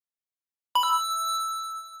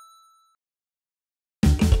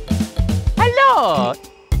Oh,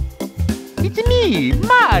 it's me,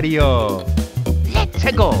 Mario.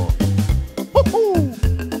 Let's go. Woohoo!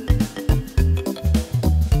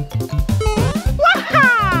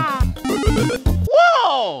 Waha!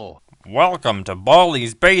 Whoa! Welcome to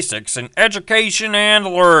BALDI'S Basics in Education and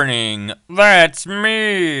Learning. That's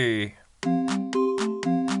me.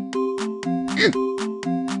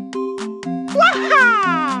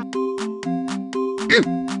 Waha!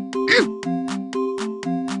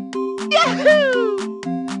 Yahoo!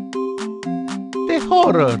 The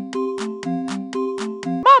horror!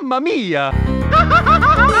 Mamma mia!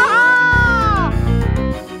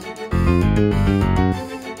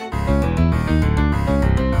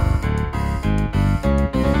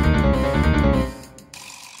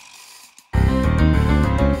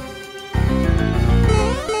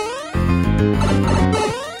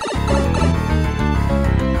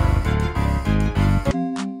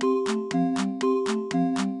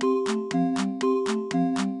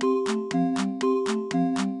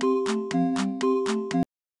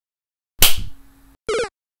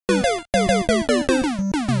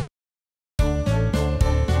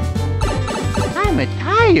 I'm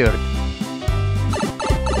tired.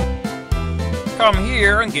 Come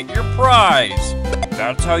here and get your prize.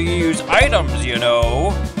 That's how you use items, you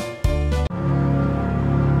know.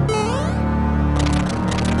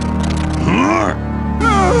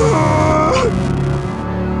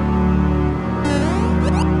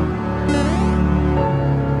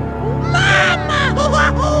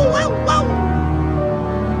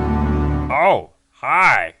 Oh,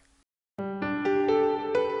 hi.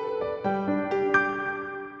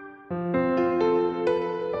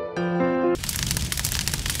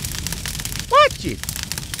 Watch it.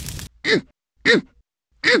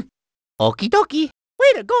 Okie dokie.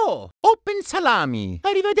 Way to go. Open salami.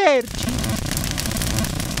 Arrivederci.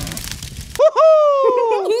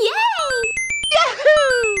 Woohoo! Yay!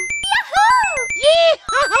 Yahoo! Yahoo!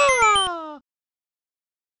 Yee-ha-ha!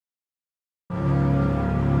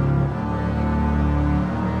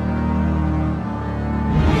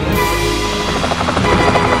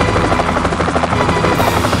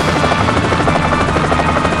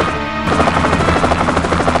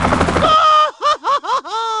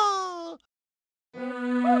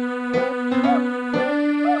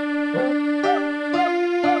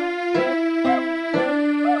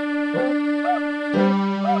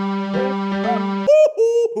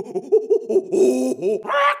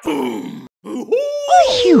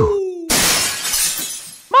 Phew.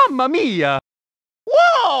 Mamma mia!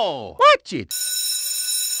 Whoa! Watch it!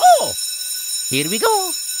 Oh! Here we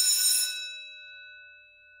go!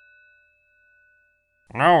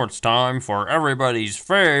 Now it's time for everybody's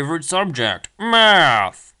favorite subject,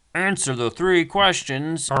 math. Answer the 3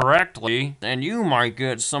 questions correctly, and you might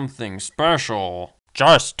get something special.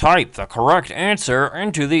 Just type the correct answer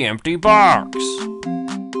into the empty box.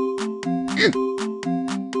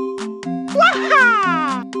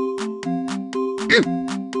 Waha!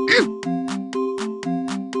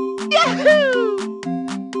 Yahoo!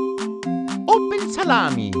 Open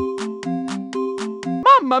salami.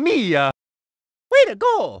 Mamma mia! Way to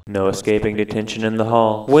go! No escaping detention in the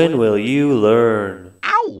hall. When will you learn?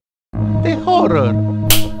 Ow! The horror! Mama!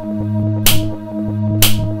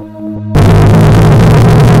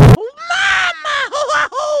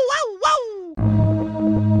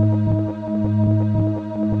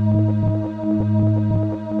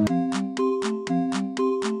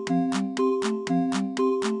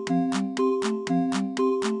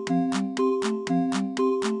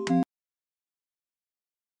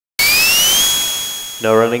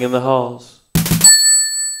 No running in the halls.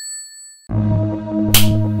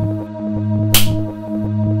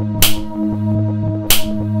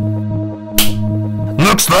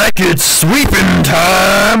 Looks like it's sweeping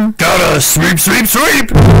time! Gotta sweep, sweep, sweep!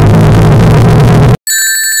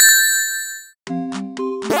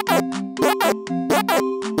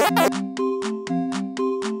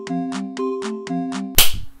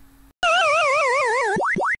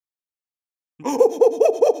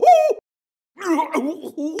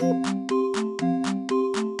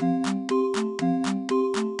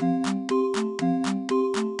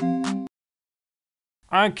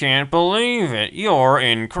 I can't believe it. You're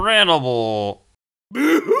incredible.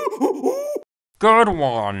 Good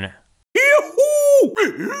one.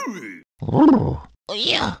 Oh,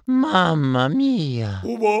 yeah. Mamma mia.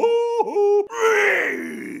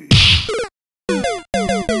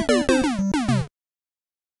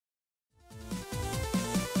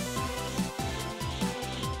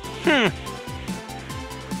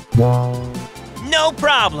 No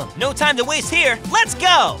problem. No time to waste here. Let's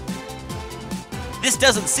go! This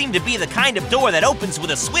doesn't seem to be the kind of door that opens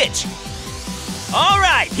with a switch. All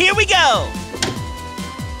right, here we go.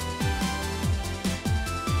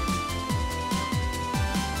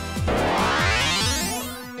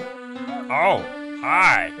 Oh,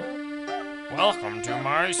 hi. Welcome to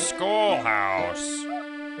my schoolhouse.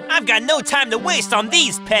 I've got no time to waste on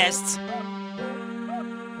these pests.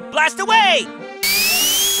 Blast away!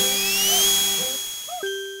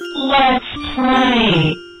 Let's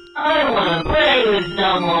play. I want to play with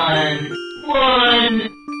someone. 1,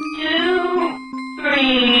 2,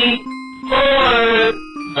 3, 4,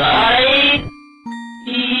 5.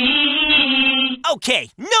 Okay,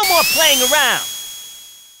 no more playing around.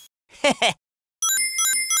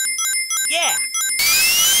 Yeah.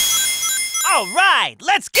 All right,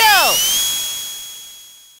 let's go.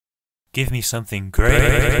 Give me something great.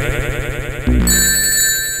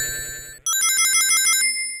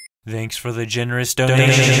 Thanks for the generous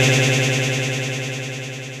donation.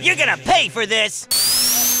 You're gonna pay for this.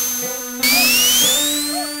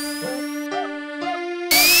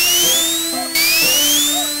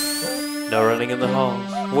 No running in the halls.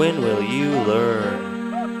 When will you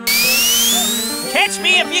learn? Catch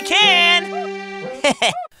me if you can.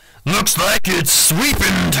 Looks like it's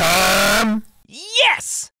sweeping time!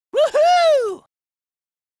 Yes! Woohoo!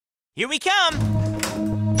 Here we come.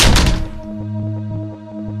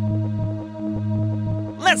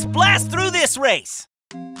 Let's blast through this race.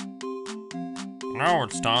 Now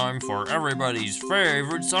it's time for everybody's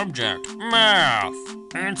favorite subject, math.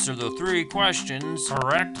 Answer the 3 questions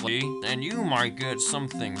correctly, and you might get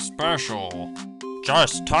something special.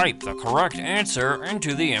 Just type the correct answer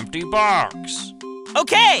into the empty box.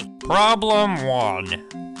 Okay. Problem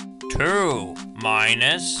 1. 2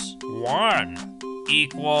 minus 1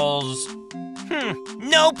 equals...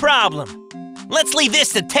 No problem. Let's leave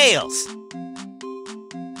this to Tails.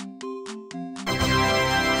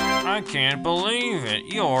 I can't believe it.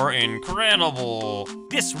 You're incredible.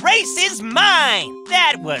 This race is mine.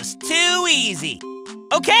 That was too easy.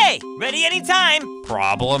 Okay, ready anytime.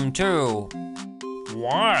 Problem 2.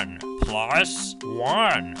 1 plus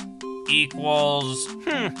 1 equals...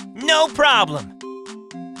 No problem.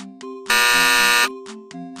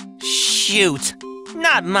 Shoot,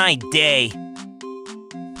 not my day.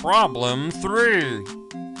 Problem 3.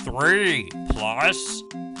 3 plus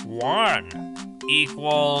 1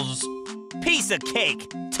 equals... Piece of cake,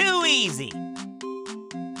 too easy.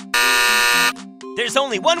 There's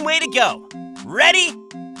only one way to go. Ready?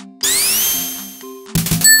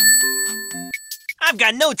 I've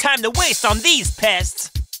got no time to waste on these pests.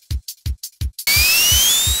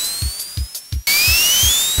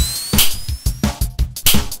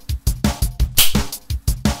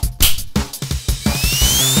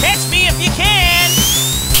 Catch me if you can.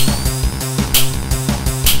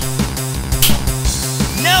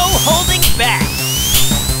 No holding back.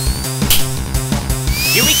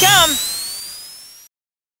 Here we come.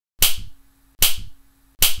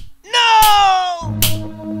 No!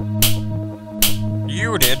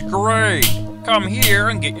 You did great. Come here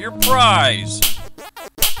and get your prize.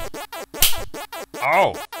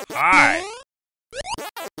 Oh, hi.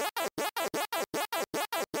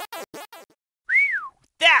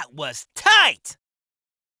 That was tight!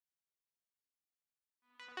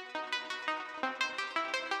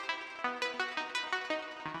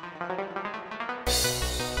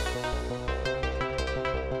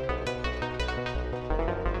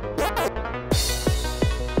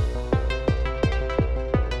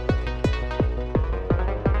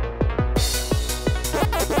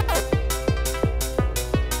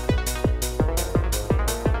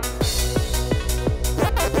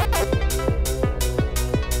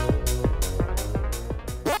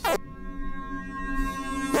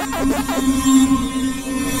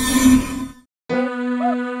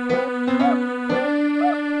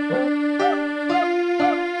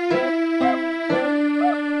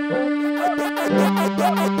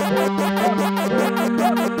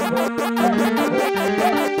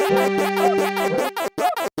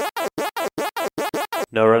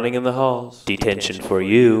 No running in the halls. Detention for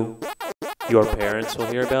you. Your parents will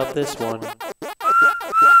hear about this one.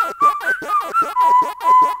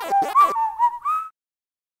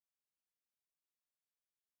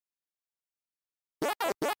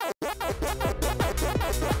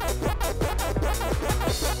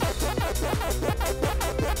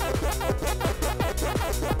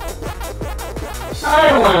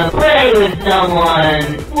 I want to play with someone.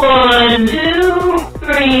 1, 2,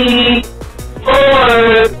 3,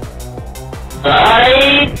 4,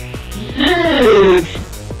 5, 6,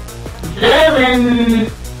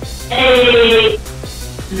 7, 8,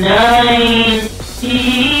 9,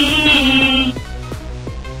 10.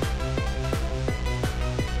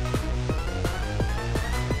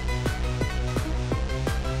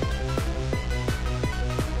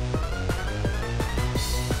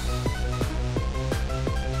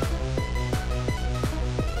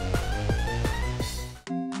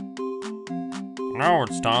 Now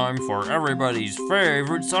it's time for everybody's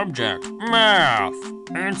favorite subject, math.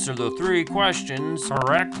 Answer the 3 questions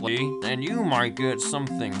correctly, and you might get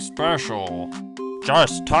something special.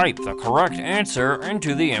 Just type the correct answer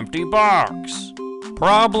into the empty box.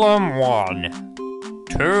 Problem 1.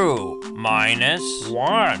 2 minus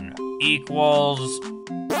 1 equals...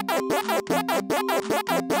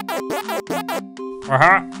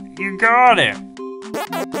 You got it!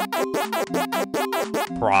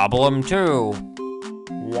 Problem 2.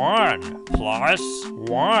 1 plus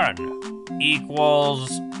 1 equals...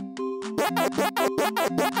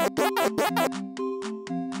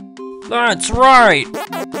 That's right!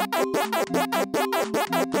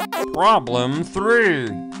 Problem 3.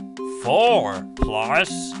 4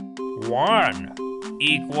 plus 1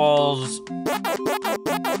 equals...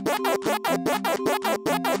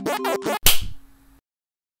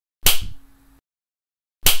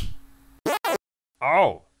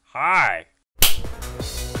 Oh, hi.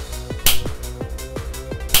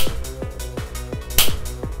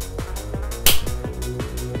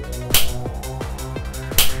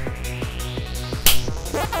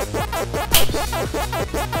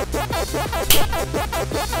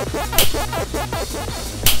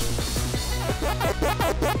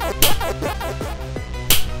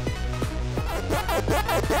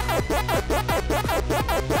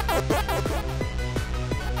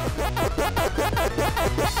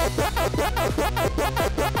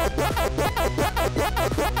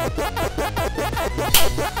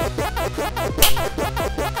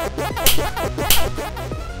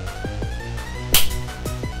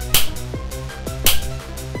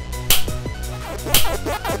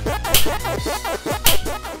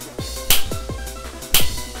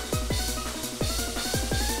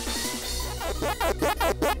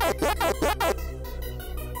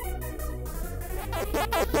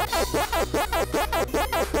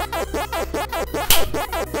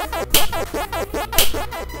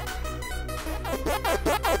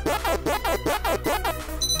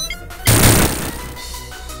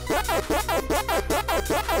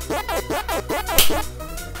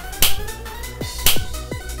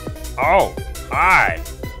 Oh, hi.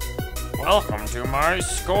 Welcome to my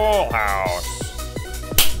schoolhouse.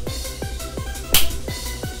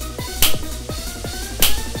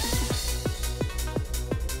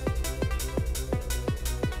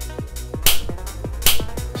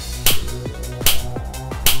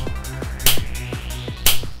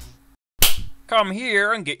 Come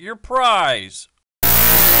here and get your prize.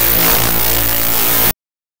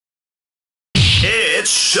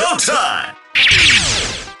 It's showtime!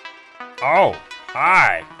 Oh,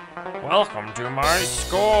 hi. Welcome to my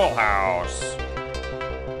schoolhouse.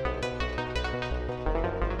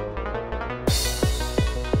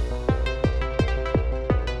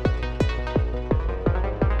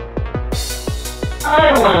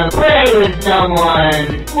 I wanna play with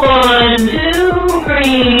someone. 1, 2,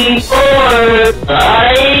 3, 4,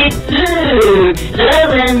 5, 6,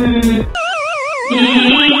 7.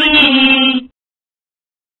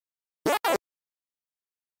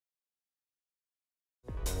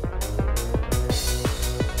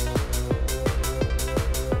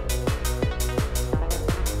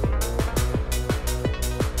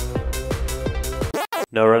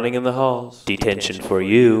 No running in the halls. Detention for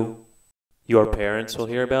you. Your parents will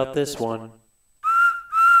hear about this one.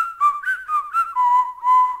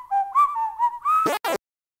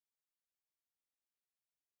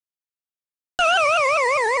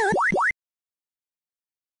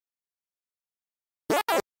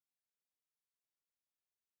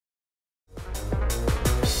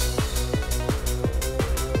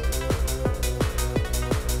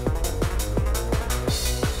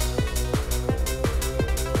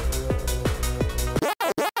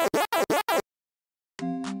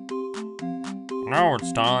 Now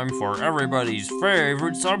it's time for everybody's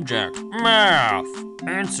favorite subject, math.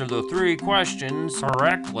 Answer the 3 questions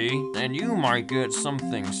correctly, and you might get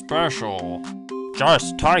something special.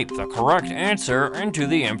 Just type the correct answer into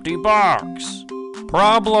the empty box.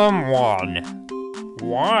 Problem 1.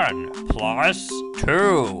 1 plus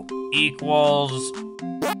 2 equals...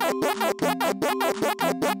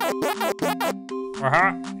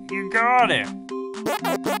 You got it.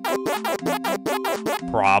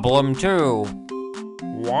 Problem 2.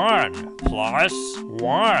 1 plus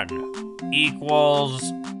 1 equals...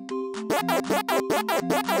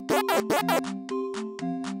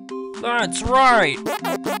 That's right!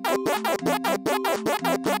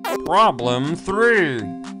 Problem 3.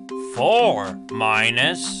 4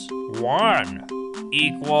 minus 1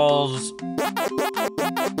 equals...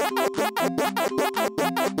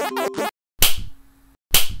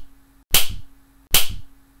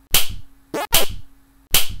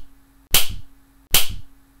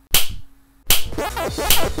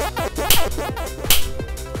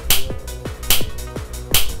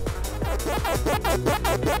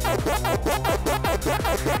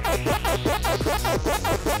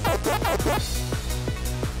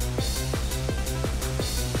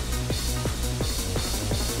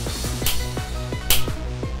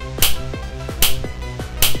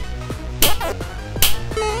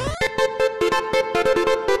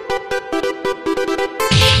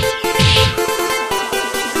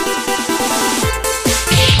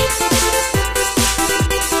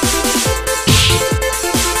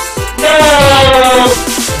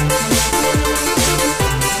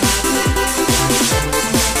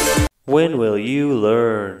 When will you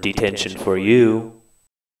learn? Detention for you.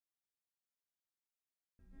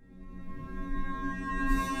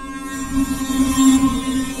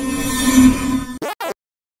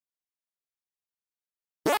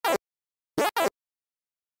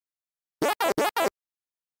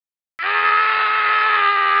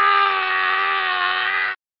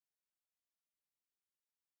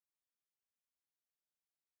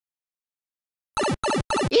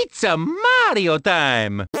 It's a Mario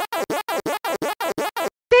time!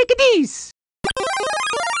 Take this!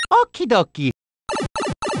 Okie dokie.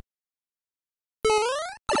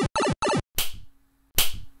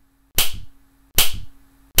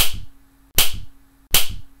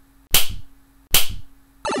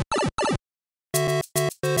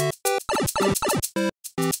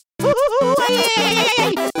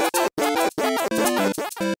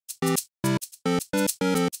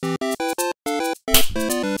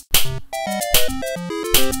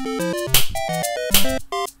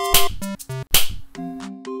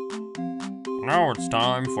 Now it's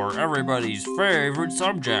time for everybody's favorite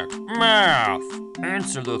subject, math.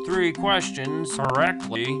 Answer the 3 questions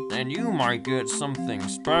correctly, and you might get something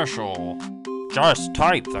special. Just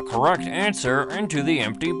type the correct answer into the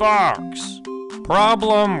empty box.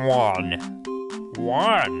 Problem 1.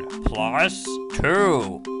 1 plus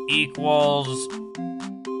 2 equals...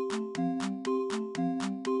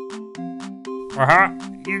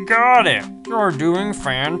 you got it! You're doing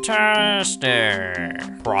fantastic!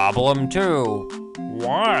 Problem 2.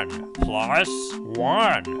 1 plus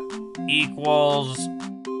 1 equals...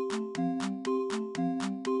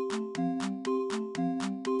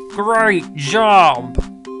 Great job!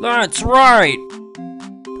 That's right!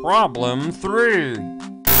 Problem 3.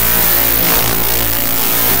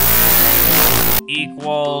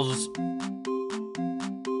 Equals...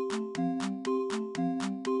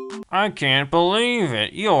 I can't believe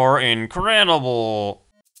it! You're incredible!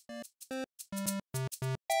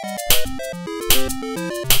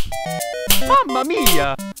 Mamma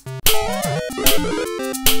mia!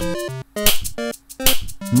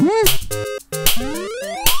 Hmm?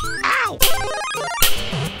 Ow!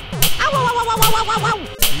 Ow, ow, ow, ow, ow, ow, ow, ow!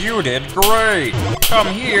 You did great! Come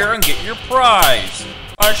here and get your prize!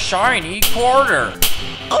 A shiny quarter!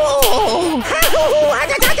 Oh!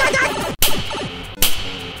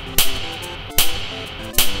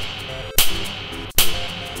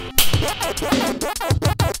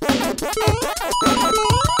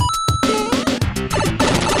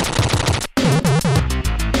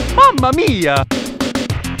 Mamma mia!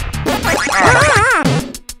 Ah!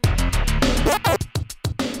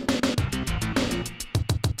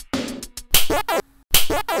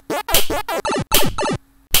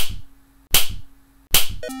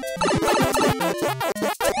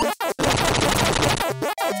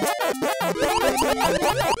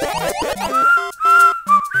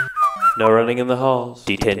 No running in the halls.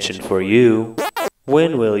 Detention for you.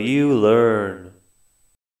 When will you learn?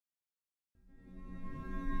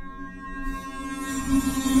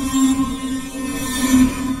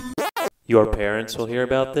 Your parents will hear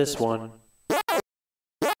about this one.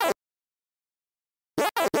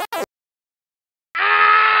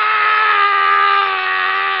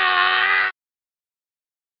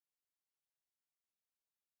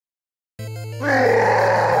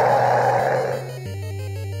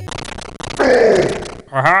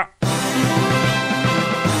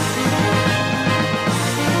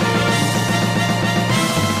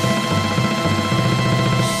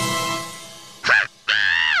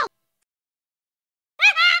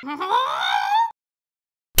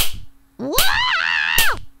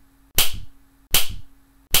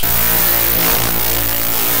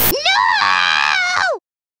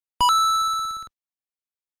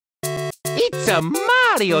 It's a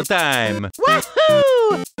Mario time!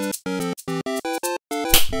 Wahoo!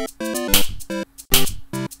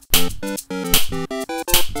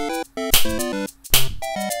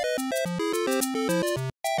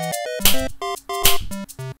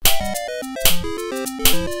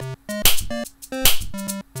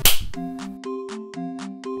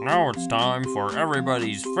 Now it's time for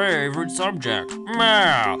everybody's favorite subject,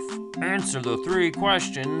 math. Answer the 3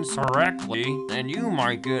 questions correctly, and you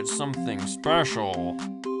might get something special.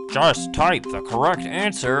 Just type the correct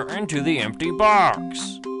answer into the empty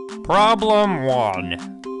box. Problem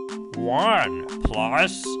 1. 1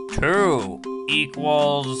 plus 2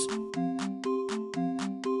 equals...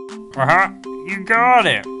 You got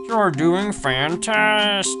it! You're doing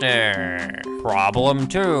fantastic! Problem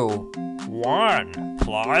 2. 1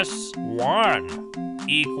 plus 1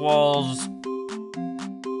 equals...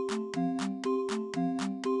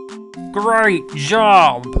 Great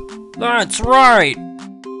job! That's right!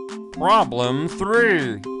 Problem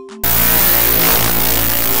 3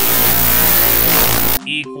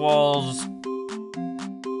 equals...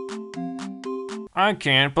 I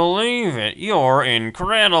can't believe it! You're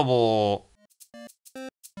incredible!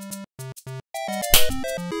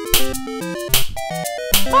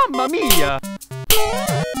 Mamma mia!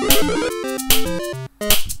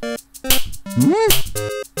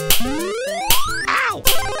 Ow!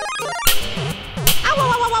 Ow, ow,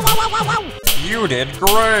 ow, ow, ow, ow, ow! You did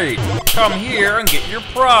great! Come here and get your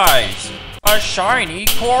prize! A shiny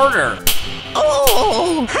quarter!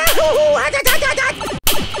 Oh!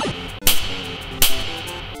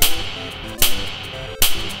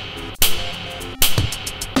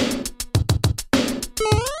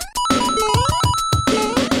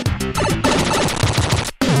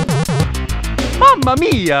 Mamma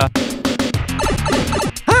mia!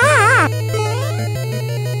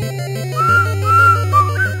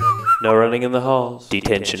 No running in the halls.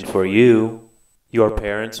 Detention for you. Your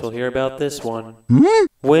parents will hear about this one.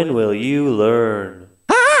 When will you learn?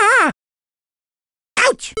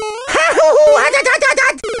 Ouch!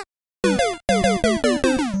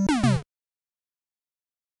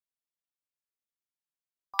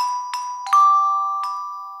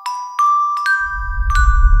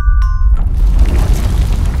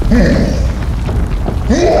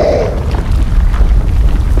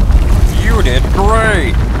 You did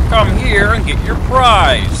great! Come here and get your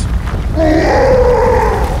prize!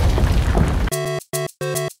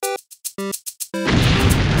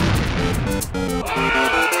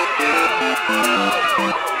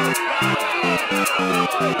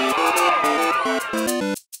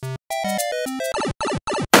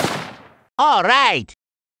 All right.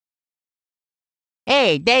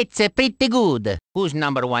 Hey, that's pretty good. Who's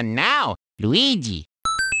number 1 now? Luigi.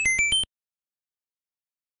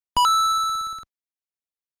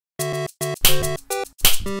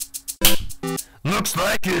 Looks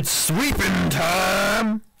like it's sweeping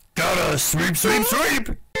time. Gotta sweep, sweep, sweep.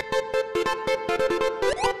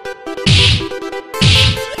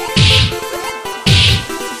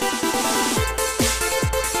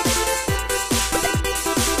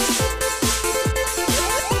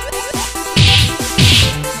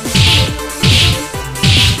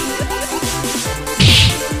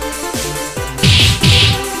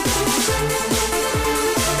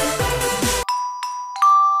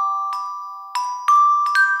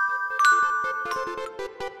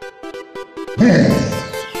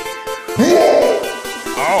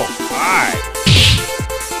 Oh, hi!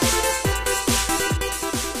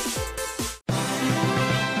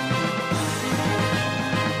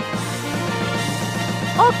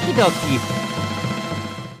 Okie dokie.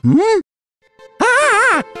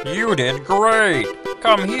 You did great!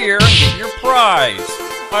 Come here and get your prize!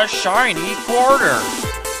 A shiny quarter!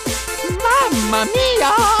 Mamma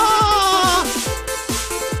mia!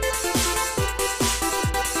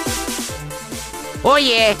 Oh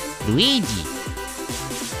yeah, Luigi.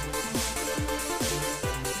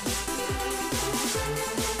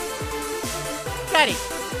 Got it.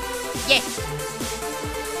 Yeah.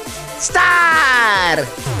 Star!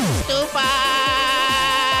 Super!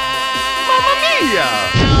 Mamma mia!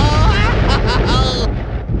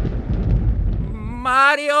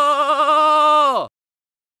 Mario!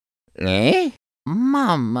 Eh?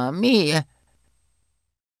 Mamma mia!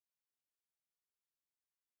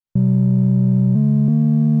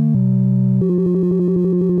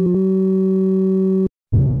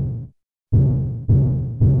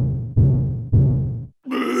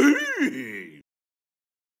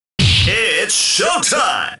 It's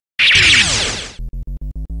showtime!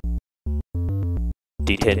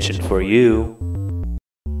 Detention for you.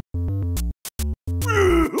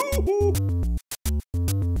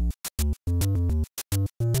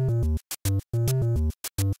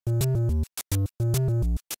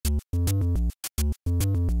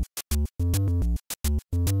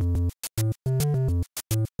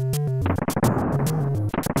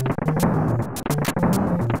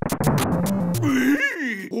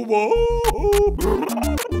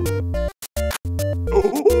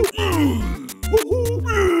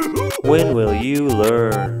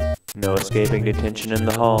 escaping detention in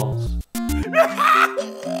the halls.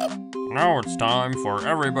 Now it's time for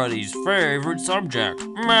everybody's favorite subject,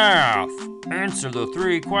 math. Answer the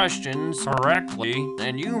 3 questions correctly,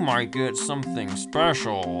 and you might get something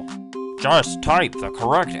special. Just type the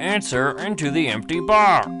correct answer into the empty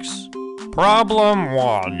box. Problem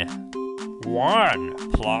 1.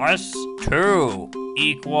 1 plus 2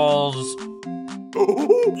 equals...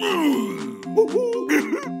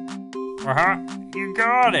 You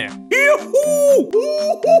got it.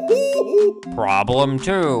 Problem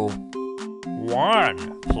 2.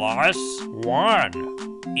 1 plus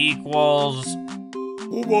 1 equals...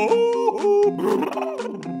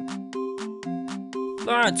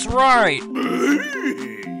 That's right.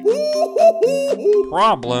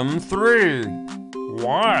 Problem 3.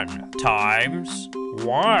 1 times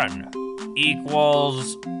 1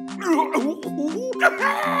 equals...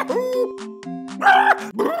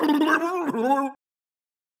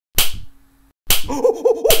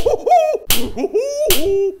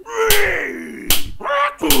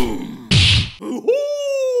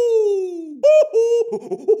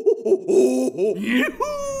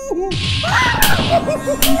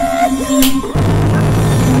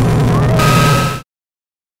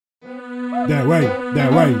 That way,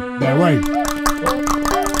 that way, that way.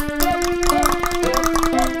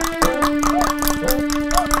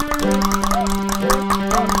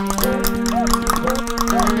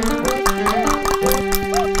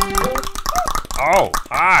 Oh,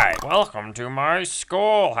 hi. Welcome to my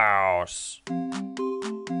schoolhouse.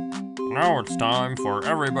 Now it's time for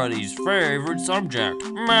everybody's favorite subject,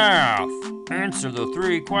 math. Answer the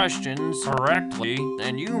 3 questions correctly,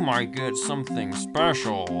 and you might get something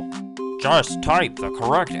special. Just type the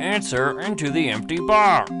correct answer into the empty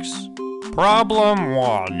box. Problem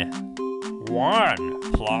 1.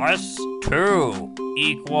 1 plus 2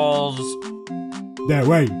 equals... That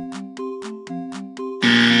way.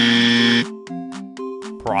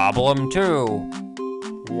 Problem 2.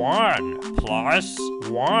 1 plus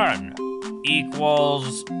 1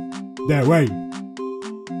 equals... That way.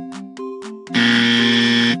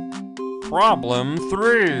 Problem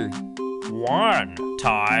 3. 1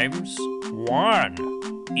 times 1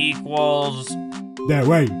 equals... That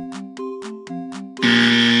way.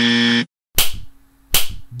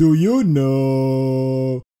 Do you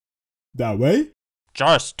know? That way?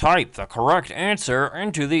 Just type the correct answer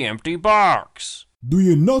into the empty box. Do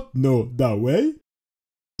you not know that way?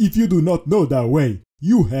 If you do not know that way,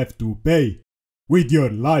 you have to pay with your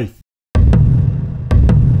life.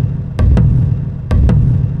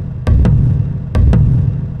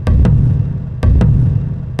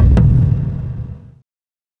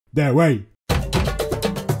 That way.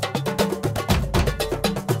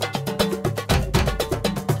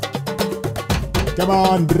 Come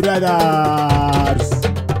on, brothers!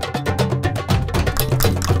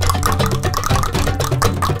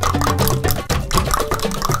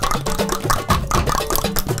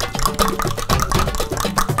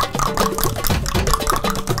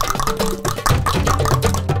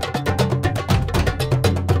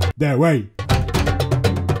 That way.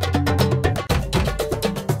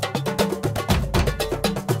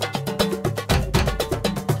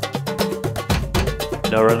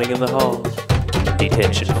 No running in the halls.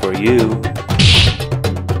 Detention for you.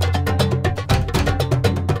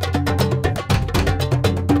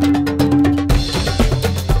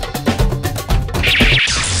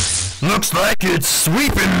 Looks like it's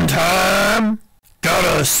sweeping time.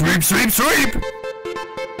 Gotta sweep, sweep, sweep.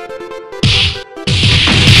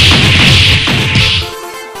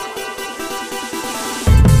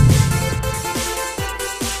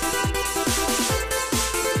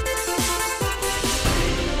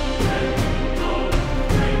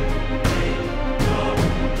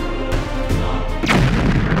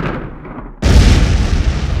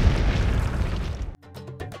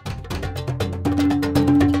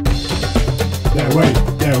 That way,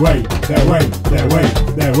 that way, that way, that way,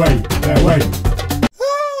 that way, that way.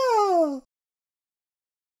 Ah!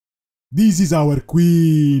 This is our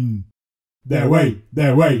queen. That way,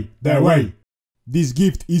 that way, that way. This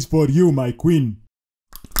gift is for you, my queen.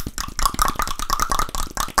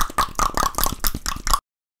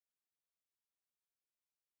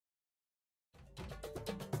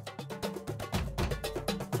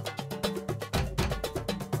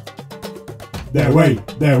 That way,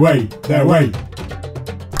 that way, that way.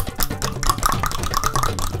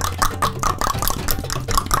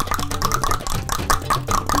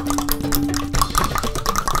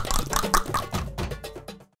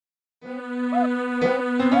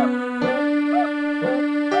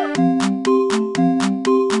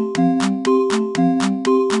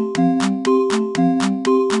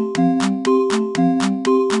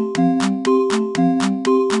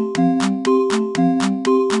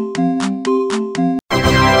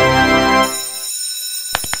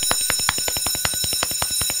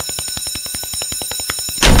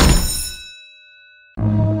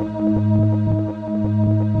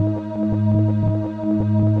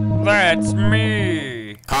 That's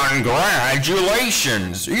me!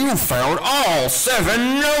 Congratulations! You found all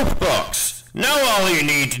 7 notebooks! Now all you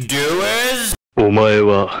need to do is... お前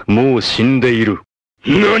はもう死んでいる。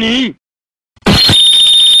何?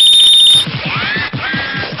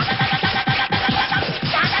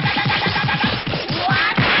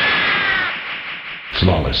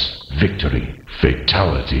 Flawless victory,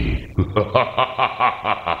 fatality.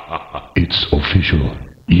 It's official.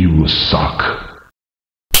 You suck.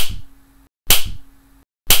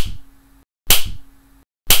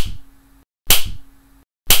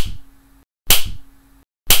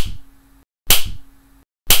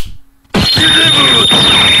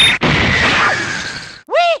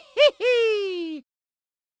 Wee-hee-hee!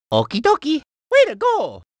 Okie dokie, way to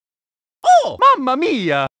go! Oh, mamma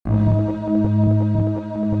mia!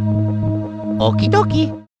 Okie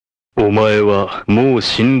dokie. お前はもう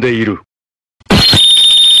死んでいる。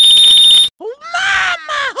Oh, mama!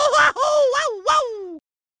 Wow, wow, wow!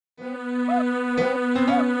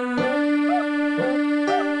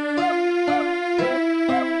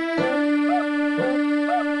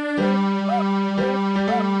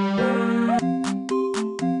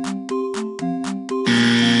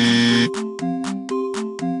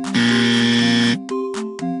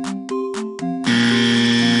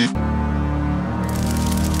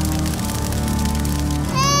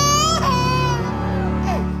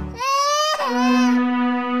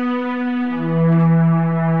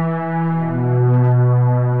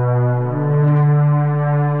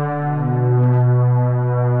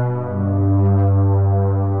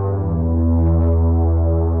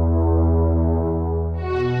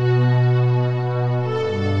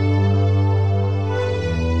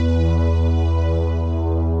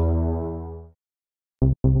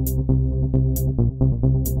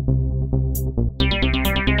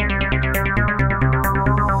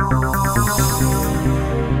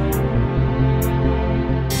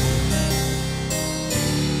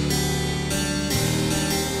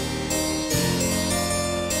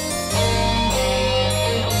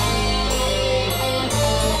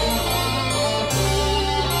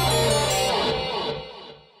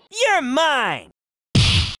 You're mine!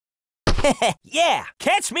 Yeah,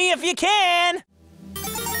 catch me if you can!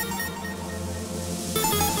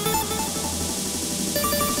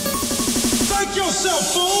 Thank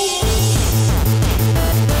yourself, fool!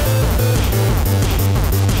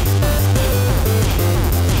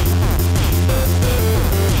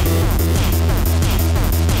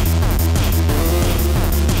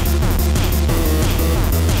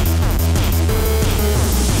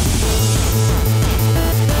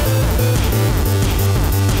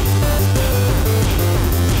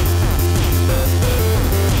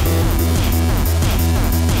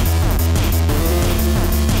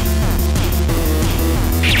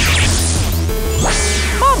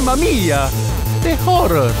 Mamma mia! The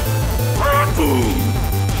horror!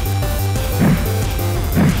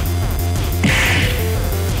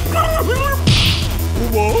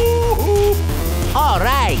 Whoa! All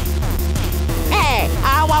right! Hey!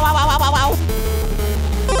 Ow, ow, ow, ow, ow, ow!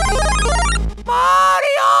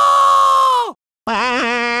 Mario!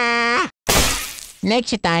 Ah!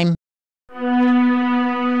 Next time.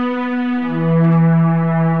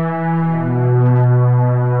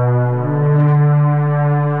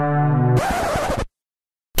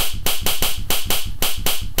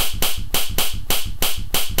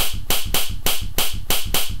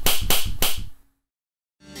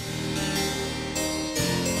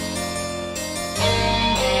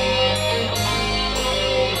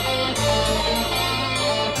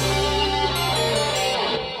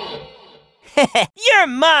 You're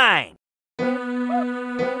mine!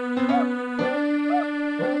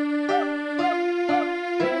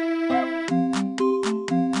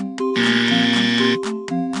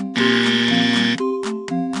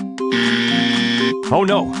 Oh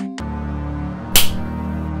no!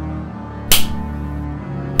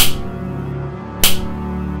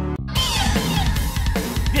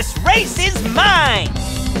 This race is mine!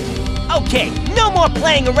 Okay, no more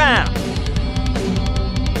playing around!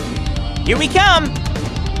 Here we come!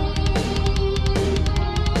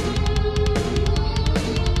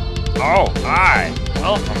 Oh, hi!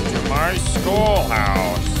 Welcome to my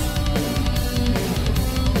schoolhouse!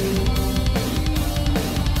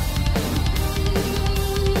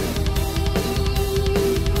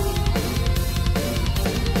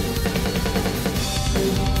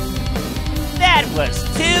 That was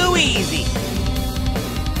too easy!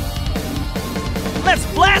 Let's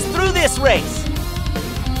blast through this race!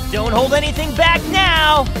 Don't hold anything back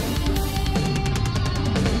now!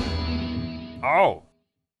 Oh.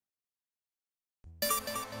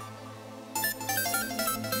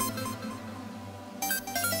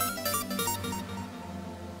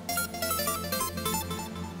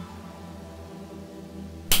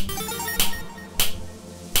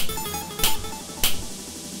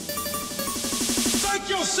 like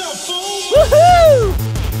yourself, fool! Woohoo!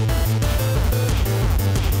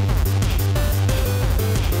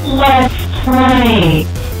 Let's play.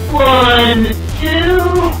 1, 2,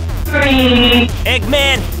 3.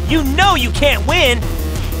 Eggman, you know you can't win!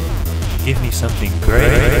 Give me something great.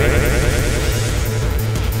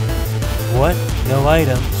 What? No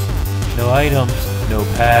items. No items. No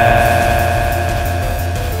pass.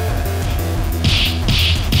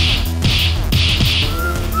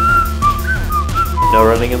 No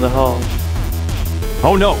running in the hall.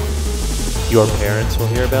 Oh no! Your parents will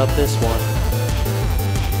hear about this one.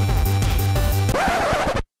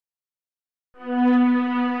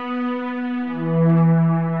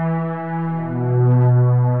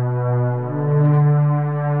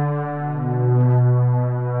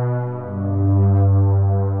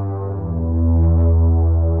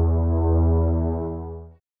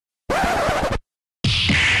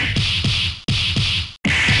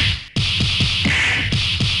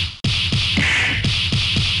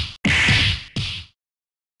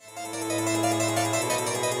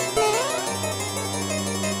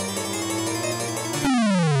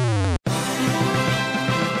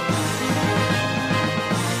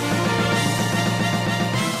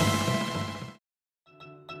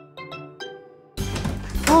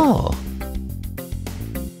 Oh.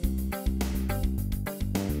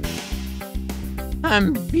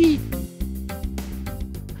 I'm beat.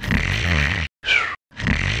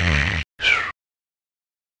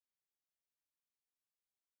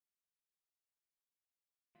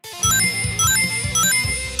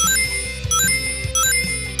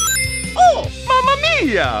 Oh, Mamma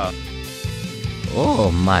Mia!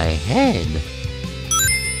 Oh, my head.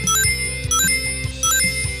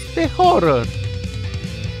 The horror.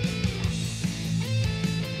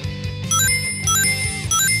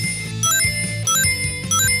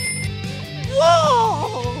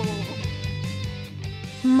 Whoa!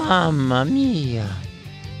 Mamma mia.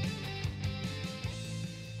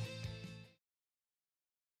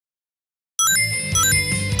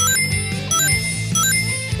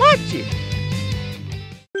 Watch it.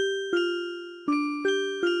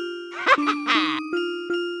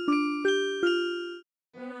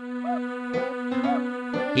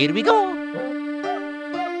 Here we go.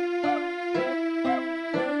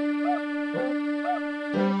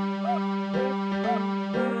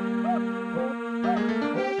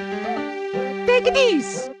 Take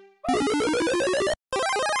this.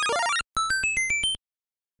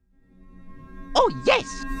 Oh, yes.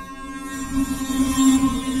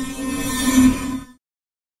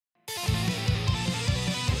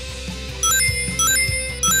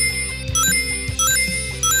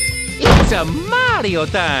 It's a Mario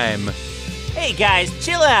time. Hey guys,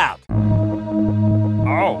 chill out!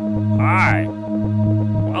 Oh, hi.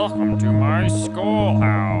 Welcome to my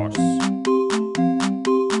schoolhouse.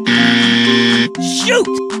 Shoot!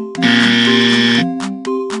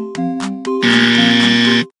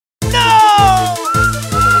 No!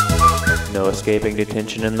 No escaping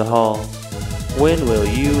detention in the hall. When will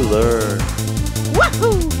you learn?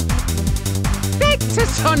 Wahoo!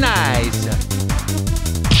 That's so nice.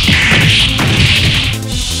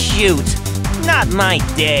 Shoot! Not my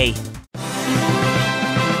day.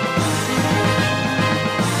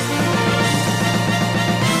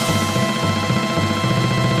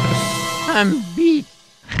 I'm beat.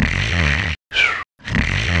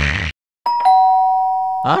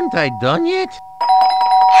 Aren't I done yet?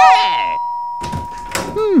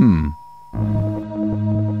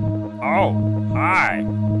 Oh, hi.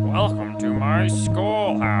 Welcome to my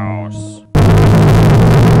schoolhouse.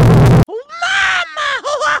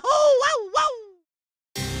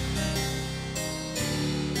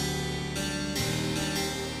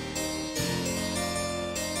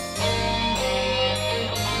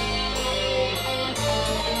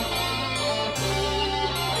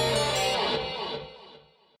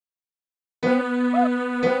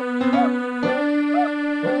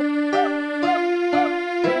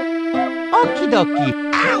 Okie dokie.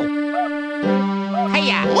 Ow!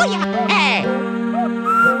 Hiya! Hooya! Hey!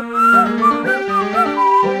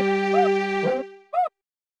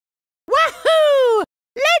 Wahoo!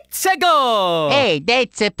 Let's go! Hey,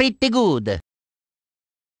 that's pretty good.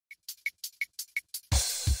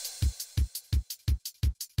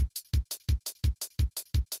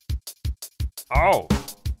 Oh,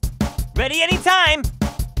 Ready anytime!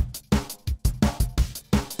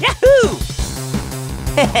 Yahoo!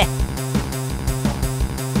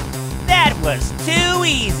 That was too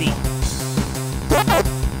easy!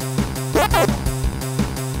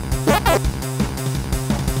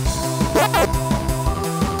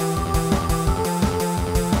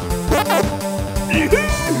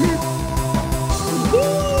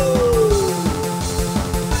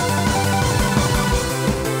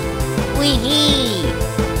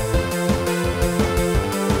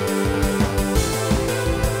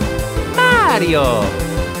 Mario!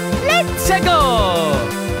 Let's go!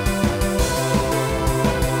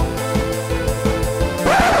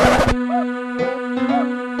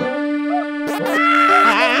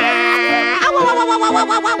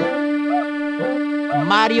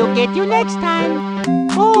 Mario get you next time.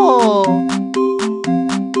 Oh.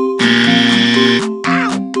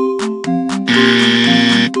 Ow.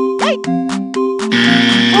 Hey.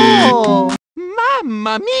 Oh.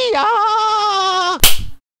 Mamma mia!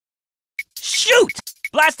 Shoot!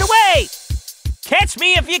 Blast away! Catch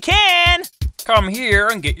me if you can! Come here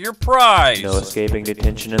and get your prize. No escaping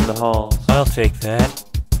detention in the hall. I'll take that.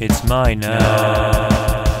 It's mine now.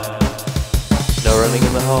 No running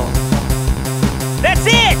in the hall. That's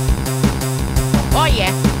it! Oh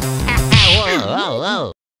yeah. Whoa, whoa,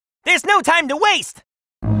 whoa. There's no time to waste!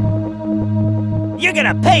 You're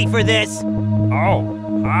gonna pay for this!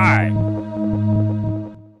 Oh, hi.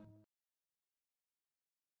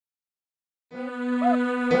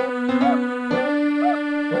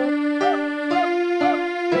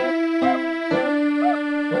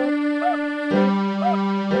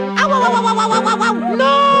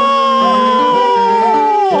 No!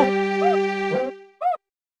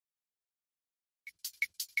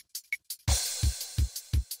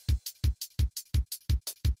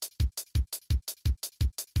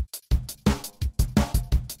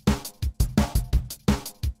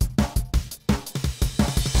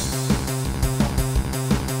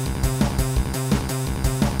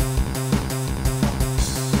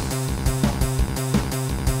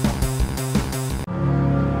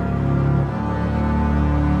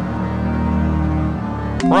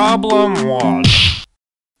 Problem 1.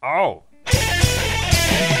 Oh.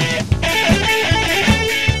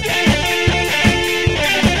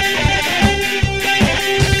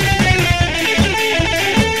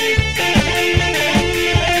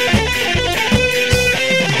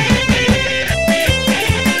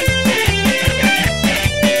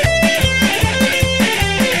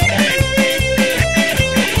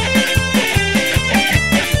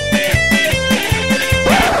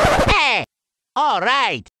 Hey! All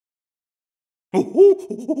right.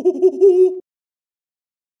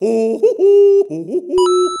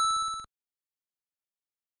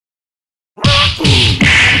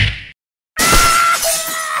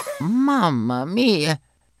 Mamma mia.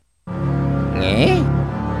 Eh?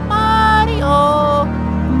 Mario!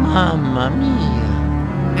 Mamma mia.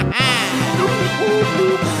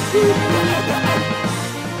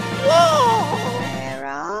 Where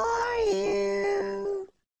are you?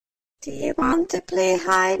 Do you want to play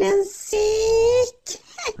hide and seek?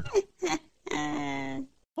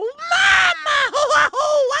 Mama!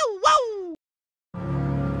 Whoa!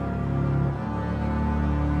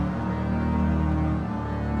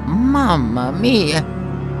 Mamma mia.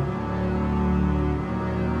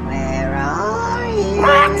 Where are you?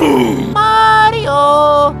 Mario!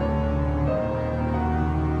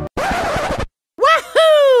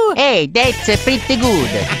 Wahoo! Hey, that's pretty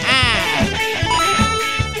good.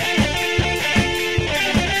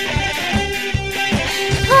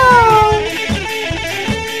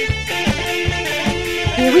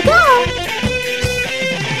 Here we go!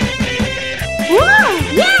 Whoa!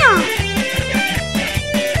 Yeah!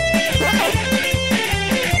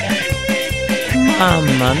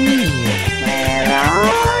 Mamma mia. Where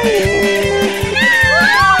are you?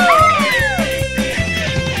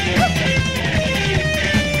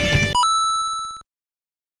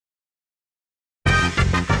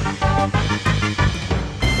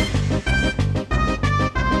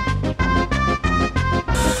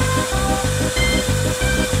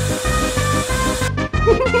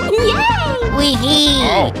 Yay! Wee-hee!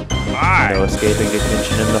 Oh, hi. No escaping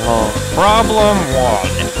detention in the hall. Problem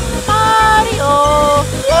 1. Mario!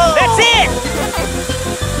 Whoa! That's it!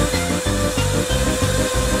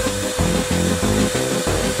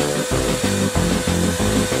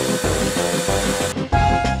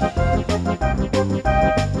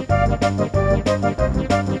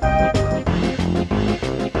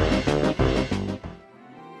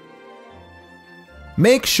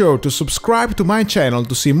 Make sure to subscribe to my channel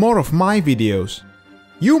to see more of my videos.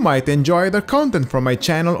 You might enjoy the content from my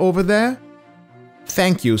channel over there.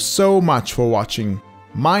 Thank you so much for watching.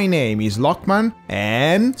 My name is Lokman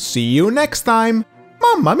and see you next time.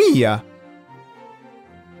 Mamma mia!